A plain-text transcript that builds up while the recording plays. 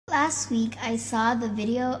last week I saw the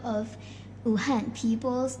video of Wuhan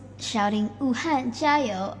people shouting 武汉加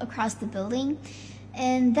油 across the building,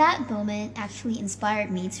 and that moment actually inspired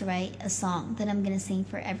me to write a song that I'm gonna sing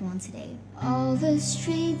for everyone today. All the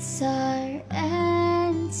streets are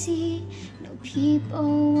empty, no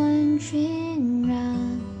people wandering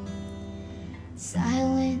round,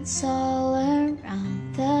 silence all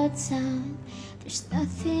around the town, there's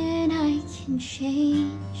nothing I can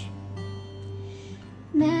change.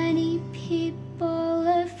 Many people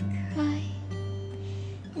have cried,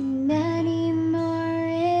 and many more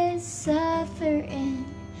is suffering.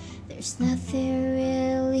 There's nothing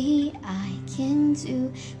really I can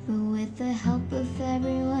do, but with the help of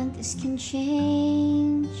everyone this can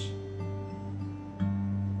change.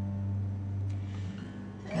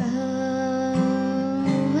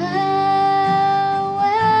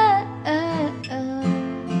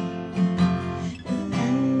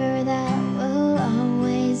 Remember that we'll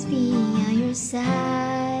always be on your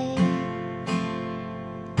side.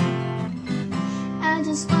 I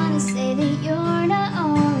just wanna say that you're not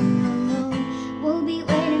all alone. We'll be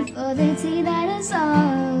waiting for the day that us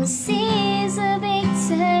all sees a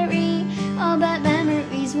victory. All bad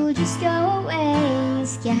memories will just go away.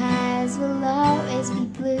 Skies will always be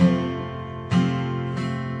blue.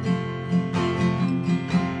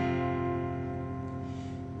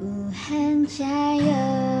 武汉加油！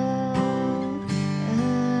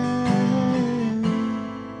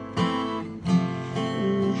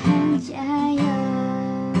武汉加油！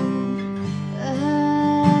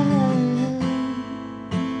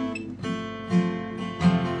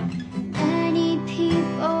 Many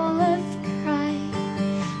people have cried,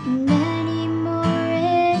 many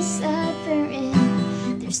more is suffering.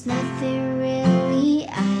 There's nothing really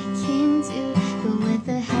I can do, but with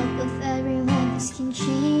the help of everyone this can change.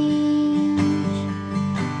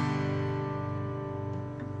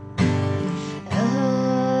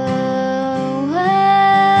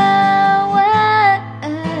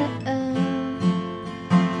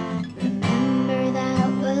 Remember that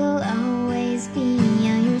we'll always be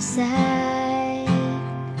on your side.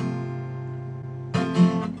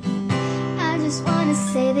 I just wanna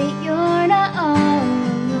say that you're not all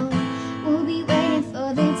alone. We'll be waiting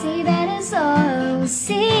for the day that us all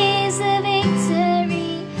sees a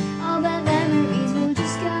victory. All bad memories will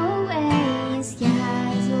just go away.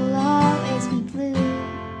 Skies will always be blue.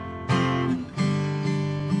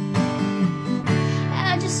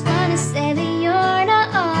 I just wanna say that you're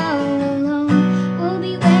not all alone. We'll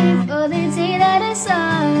be waiting for the day that us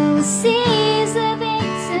all sees a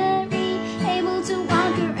victory. Able to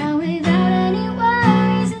walk around without any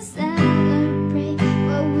worries and celebrate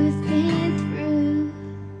what we've been through.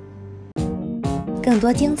 更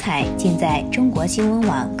多精彩尽在中国新闻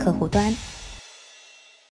网客户端。